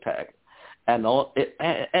heart attack. And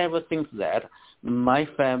ever since that, my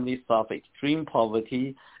family suffered extreme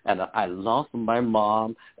poverty, and I lost my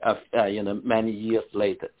mom, many years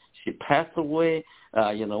later. She passed away,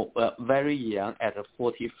 very young at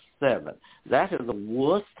 47. That is the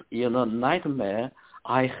worst, nightmare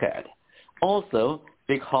I had. Also,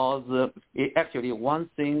 because actually one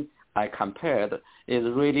thing I compared is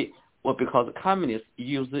really because communists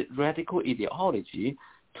use radical ideology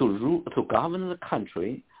to govern the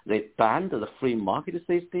country. They banned the free market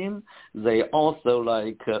system. They also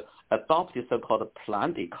adopted so-called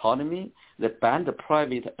planned economy. They banned the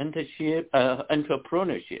private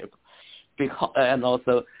entrepreneurship. And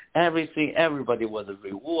also everybody was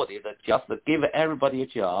rewarded, just give everybody a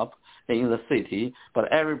job in the city,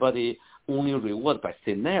 but everybody only rewarded by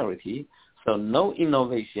seniority. So no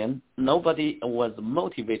innovation. Nobody was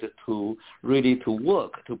motivated to really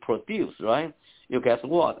work, to produce, right? You guess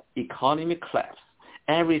what? Economy collapsed.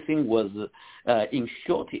 Everything was in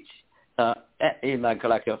shortage, in like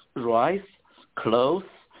rice, clothes,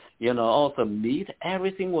 also meat.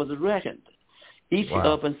 Everything was rationed. Each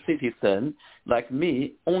urban citizen, like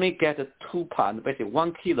me, only get 2 pounds, basically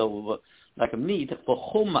 1 kilo of meat for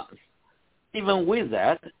whole month. Even with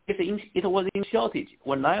that, it was in shortage.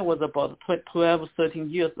 When I was about 12, 13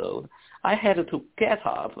 years old, I had to get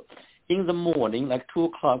up in the morning, like 2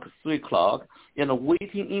 o'clock, 3 o'clock,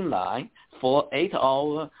 waiting in line for 8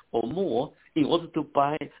 hours or more in order to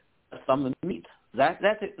buy some meat. That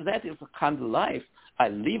is the kind of life I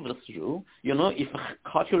lived through, if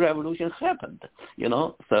Cultural Revolution happened,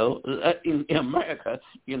 So in America,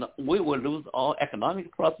 we will lose all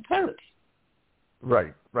economic prosperity.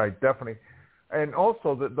 Right, definitely. And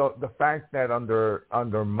also the fact that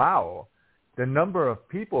under Mao, the number of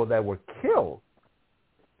people that were killed,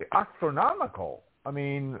 astronomical. I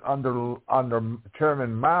mean, under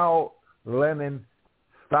Chairman Mao, Lenin,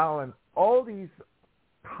 Stalin, all these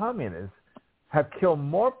communists have killed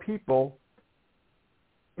more people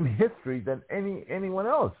in history than anyone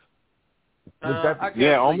else. Almost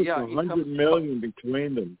 100 million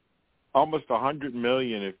between them. Almost 100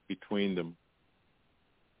 million between them.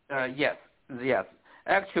 Yes.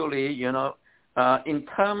 Actually, in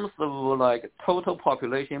terms of total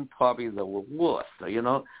population, probably the worst.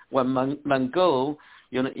 When Mongol,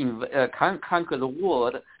 conquer the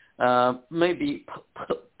world, maybe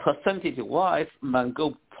percentage-wise,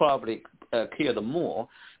 Mongol probably killed more.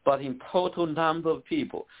 But in total number of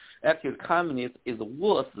people, actually, communism is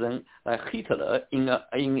worse than Hitler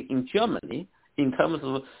in Germany in terms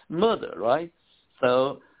of murder, right?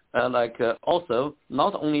 So, also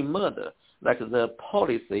not only murder, the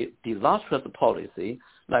policy, disastrous policy,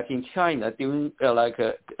 like in China during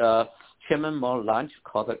Chairman Mao launched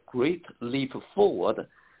called the Great Leap Forward,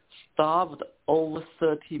 starved over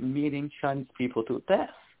 30 million Chinese people to death.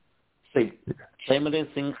 Similar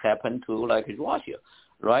thing happened to Russia,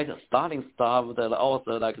 right? Stalin starved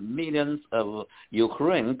also millions of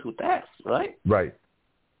Ukraine to death, right? Right.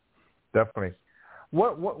 Definitely.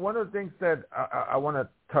 One of the things that I want to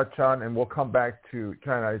touch on, and we'll come back to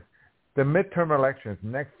China, is the midterm elections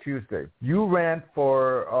next Tuesday. You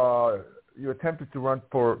attempted to run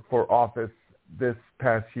for office this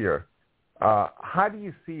past year. How do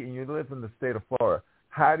you see, and you live in the state of Florida,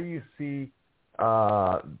 how do you see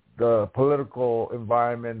the political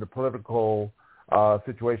environment, the political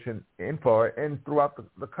situation in Florida and throughout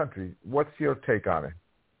the country? What's your take on it?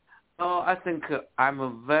 I think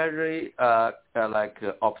I'm very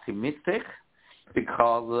optimistic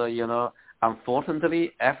because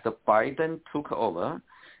unfortunately, after Biden took over,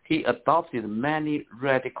 he adopted many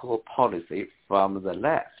radical policies from the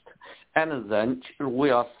left, and then we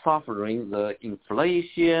are suffering the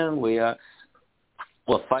inflation. We're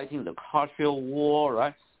fighting the cultural war,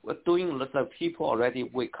 right? We're doing lots of people already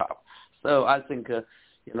wake up. So I think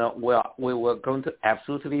we were going to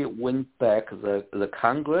absolutely win back the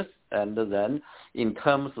Congress. And then in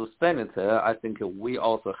terms of senator, I think we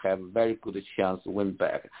also have very good chance to win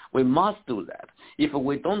back. We must do that. If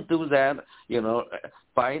we don't do that,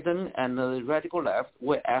 Biden and the radical left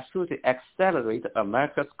will absolutely accelerate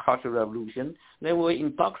America's cultural revolution. They will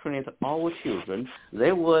indoctrinate our children.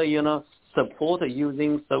 They will, support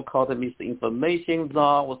using so-called misinformation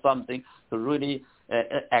law or something to really,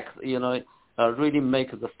 really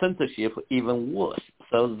make the censorship even worse.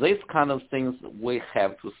 So these kind of things we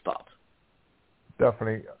have to stop.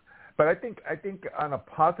 Definitely. But I think on a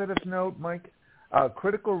positive note, Mike,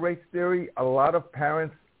 critical race theory, a lot of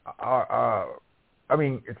parents are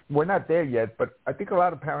we're not there yet, but I think a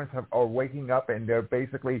lot of parents are waking up, and they're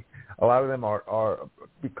basically, a lot of them are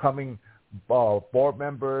becoming board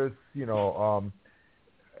members.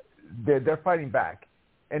 They're fighting back.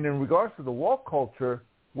 And in regards to the woke culture,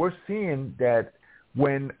 we're seeing that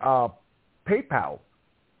when PayPal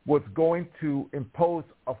was going to impose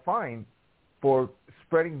a fine for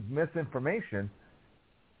spreading misinformation,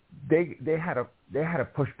 they had to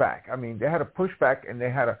push back. I mean, they had to push back, and they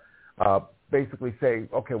had to basically say,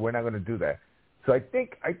 okay, we're not going to do that. So I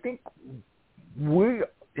think we,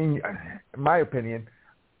 in my opinion,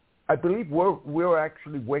 I believe we're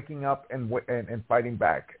actually waking up and fighting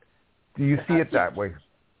back. Do you see it that way?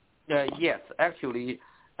 Yes, actually,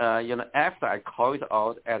 after I call it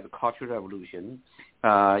out as a cultural revolution,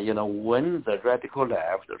 when the radical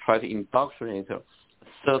left tried to indoctrinate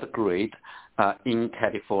third grade in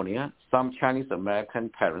California, some Chinese American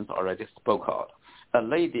parents already spoke out. A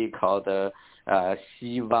lady called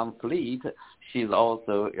Xi Van Fleet, she's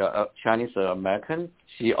also a Chinese American.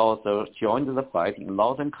 She also joined the fight in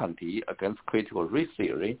Loudoun County against critical race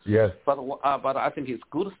theory. Yes. But I think it's a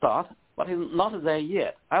good start, but it's not there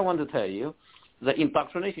yet. I want to tell you, the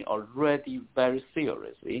indoctrination already very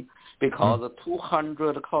seriously, because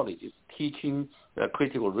 200 colleges teaching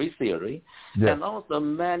critical race theory, and also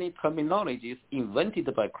many terminologies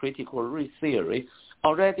invented by critical race theory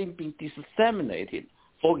already been disseminated.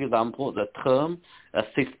 For example, the term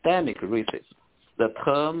systemic racism, the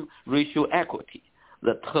term racial equity,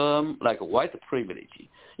 the term like white privilege.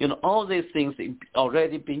 All these things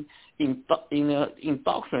already been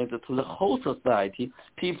indoctrinated to the whole society.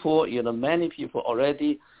 People, many people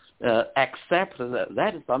already accept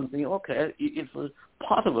that is something, okay, it's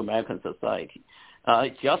part of American society.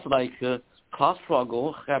 Just like class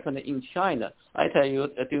struggle happened in China. I tell you,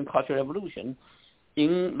 during Cultural Revolution,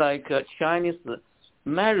 in Chinese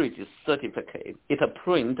marriage certificate, it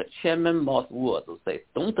print Chairman Mao's words, say,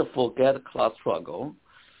 don't forget class struggle,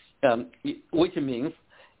 which means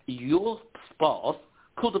your spouse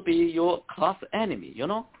could be your class enemy,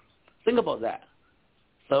 Think about that.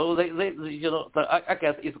 So I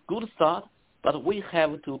guess it's a good start, but we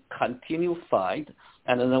have to continue fight,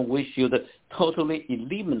 and then we should totally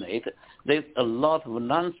eliminate. There's a lot of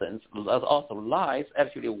nonsense, there's also lies.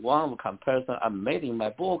 Actually, one comparison I made in my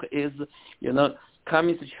book is,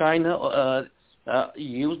 Communist China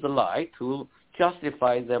use the lie to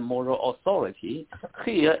justify their moral authority.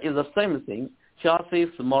 Here is the same thing. Justice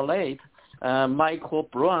Smollett, Michael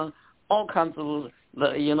Brown, all kinds of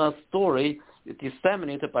story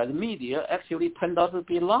disseminated by the media actually turned out to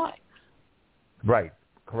be a lie. Right.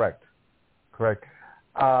 Correct.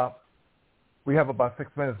 We have about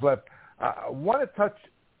 6 minutes left. I want to touch.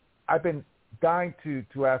 I've been dying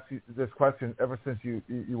to ask you this question ever since you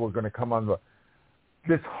were going to come on.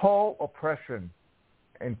 This whole oppression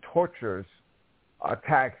and tortures,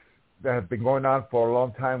 attacks that have been going on for a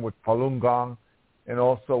long time with Falun Gong, and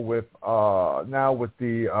also with now with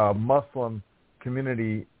the Muslim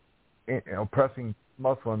community oppressing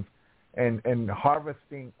Muslims and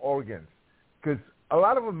harvesting organs. Because a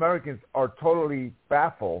lot of Americans are totally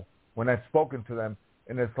baffled when I've spoken to them,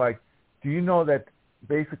 and it's like, do you know that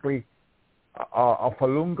basically a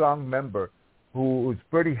Falun Gong member who is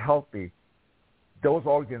pretty healthy, those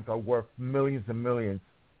organs are worth millions and millions,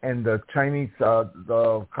 and the Chinese,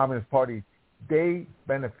 the Communist Party, they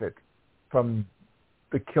benefit from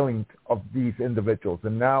the killing of these individuals,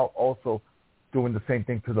 and now also doing the same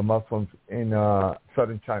thing to the Muslims in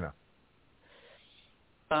southern China.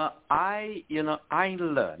 I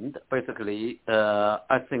learned basically.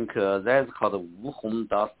 I think that's called Wu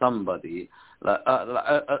Hongda. Somebody,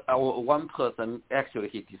 one person actually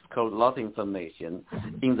he disclosed a lot of information.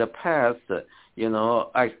 In the past,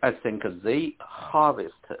 I think they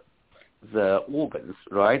harvest the organs,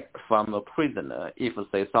 right, from a prisoner. If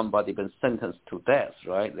say somebody been sentenced to death,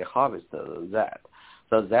 right, they harvest that.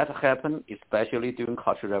 So that happened especially during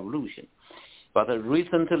Cultural Revolution. But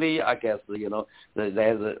recently, I guess, they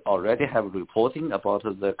already have reporting about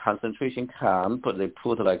the concentration camp. They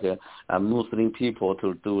put Muslim people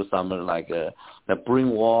to do some the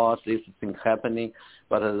brainwash, this thing happening.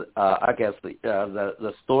 But I guess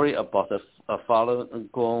the story about the a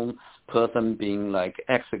Falun Gong person being like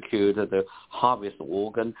executed, the harvest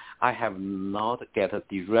organ. I have not get a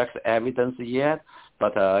direct evidence yet,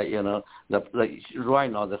 but right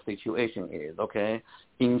now the situation is okay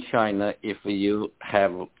in China. If you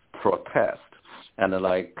have protest and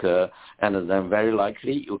then very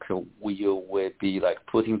likely you will be like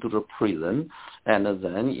put into the prison, and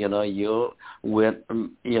then you will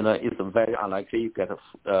it's very unlikely you get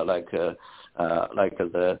the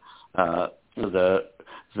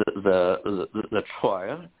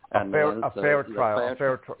trial and a fair trial. It's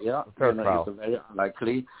very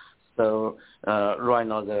unlikely. So right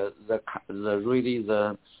now the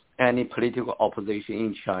any political opposition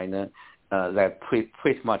in China that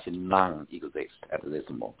pretty much none exist at this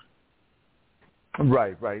moment.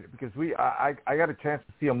 Right. Because I got a chance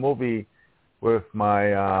to see a movie with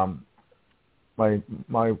my my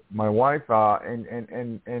wife, and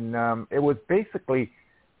it was basically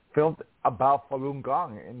filmed about Falun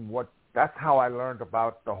Gong, and that's how I learned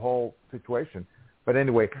about the whole situation. But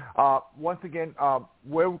anyway, once again,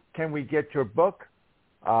 where can we get your book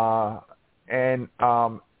and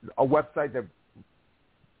a website that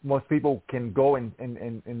most people can go and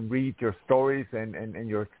read your stories and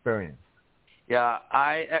your experience? Yeah,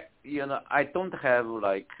 I don't have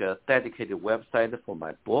like a dedicated website for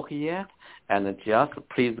my book yet, and just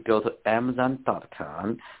please go to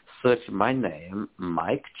Amazon.com, search my name,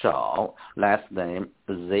 Mike Zhao, last name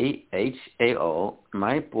ZHAO.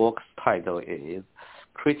 My book's title is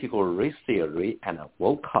Critical Race Theory and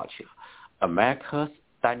World Culture, America's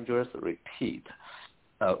Dangerous Repeat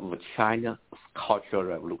of China's Cultural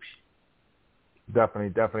Revolution.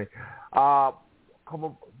 Definitely.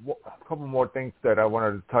 Couple more things that I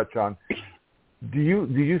wanted to touch on. Do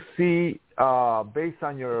you see, based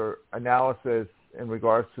on your analysis in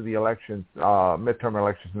regards to the elections, midterm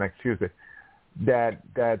elections next Tuesday, that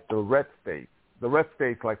the red states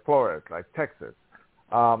like Florida, like Texas,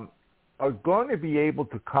 are going to be able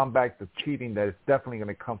to combat the cheating that is definitely going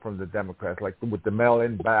to come from the Democrats, like with the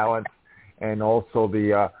mail-in ballots and also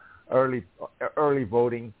the early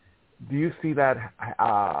voting? Do you see that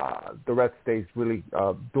the red states really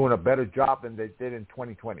doing a better job than they did in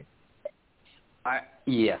 2020?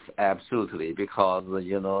 Yes, absolutely, because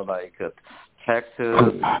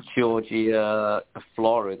Texas, Georgia,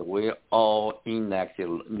 Florida, we all enacted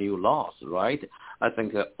new laws, right? I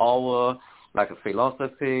think our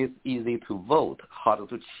philosophy is easy to vote, hard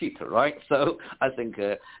to cheat, right? So I think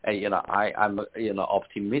I'm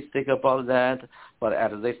optimistic about that. But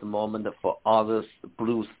at this moment, for other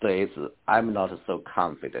blue states, I'm not so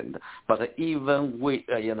confident. But even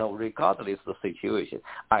regardless of the situation,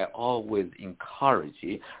 I always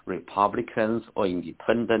encourage Republicans or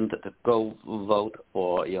independent to go vote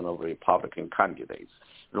for Republican candidates.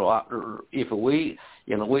 If we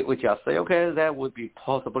just say, okay, that would be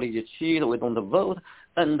possibly a cheat, we don't vote,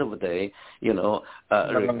 end of the day,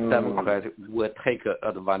 Democrats will take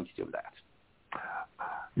advantage of that.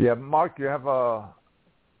 Yeah, Mark, you have a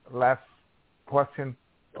last question?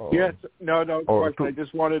 Yes, no, of course. I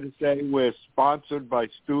just wanted to say we're sponsored by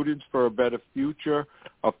Students for a Better Future,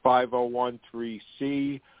 a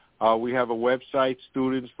 501(c)(3). We have a website,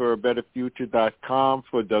 studentsforabetterfuture.com,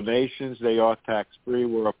 for donations. They are tax-free.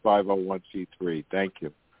 We're a 501(c)(3). Thank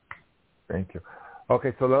you.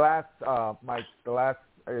 Okay, so the last, Mike,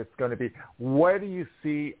 is going to be, where do you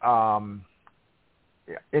see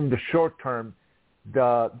in the short term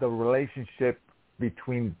the relationship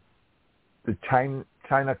between the China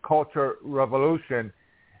Culture Revolution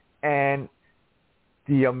and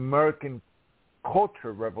the American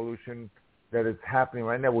Culture Revolution that is happening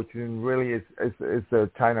right now, which really is the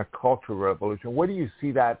China Culture Revolution? Where do you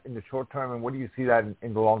see that in the short term, and where do you see that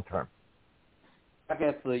in the long term? I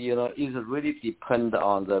guess it really depends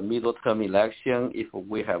on the middle-term election. If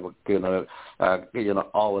we have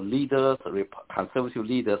our leaders, conservative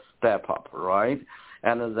leaders, step up, right?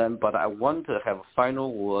 And then, but I want to have a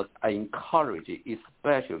final word. I encourage,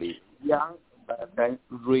 especially young Americans,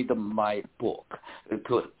 read my book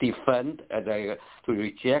to defend and to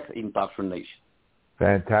reject indoctrination.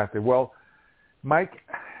 Fantastic. Well, Mike,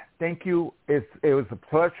 thank you. It was a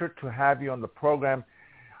pleasure to have you on the program.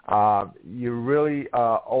 You really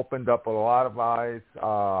opened up a lot of eyes,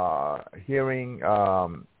 hearing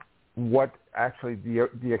what actually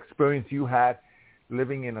the experience you had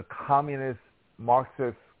living in a communist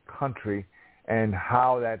Marxist country, and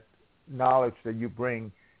how that knowledge that you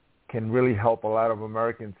bring can really help a lot of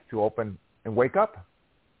Americans to open and wake up.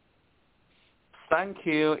 Thank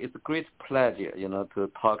you. It's a great pleasure, to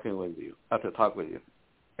talk with you.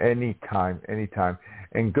 Anytime.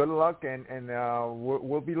 And good luck, and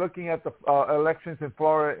we'll be looking at the elections in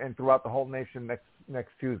Florida and throughout the whole nation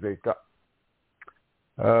next Tuesday.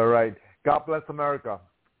 All right. God bless America.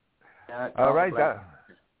 All right.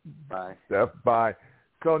 Bye. Bye.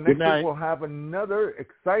 So next night. week we'll have another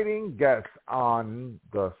exciting guest on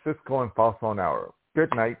the Cisco and Falcon Hour.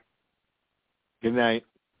 Good night. Good night.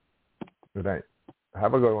 Good night.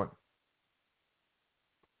 Have a good one.